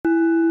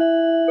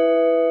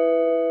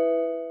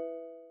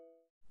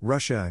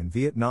Russia and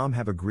Vietnam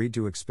have agreed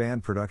to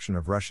expand production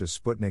of Russia's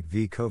Sputnik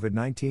V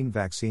COVID-19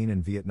 vaccine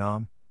in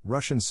Vietnam,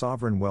 Russian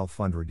sovereign wealth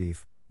fund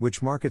Rediff,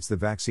 which markets the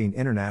vaccine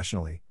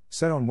internationally,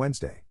 said on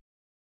Wednesday.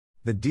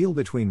 The deal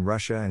between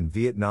Russia and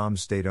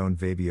Vietnam's state-owned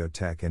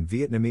Vabiotech and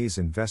Vietnamese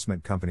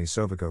investment company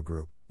Sovico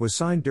Group was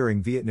signed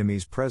during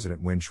Vietnamese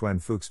President Nguyen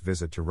Xuan Phoc's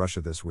visit to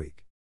Russia this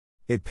week.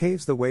 It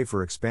paves the way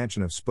for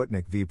expansion of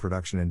Sputnik V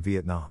production in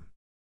Vietnam.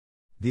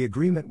 The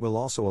agreement will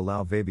also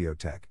allow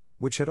Vabiotech,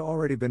 which had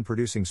already been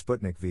producing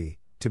Sputnik V,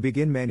 to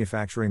begin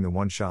manufacturing the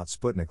one-shot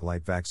Sputnik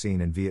Light vaccine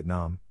in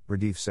Vietnam,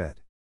 Rediff said.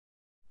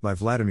 By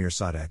Vladimir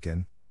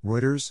Sadekhin,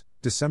 Reuters,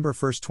 December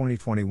 1,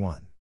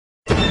 2021.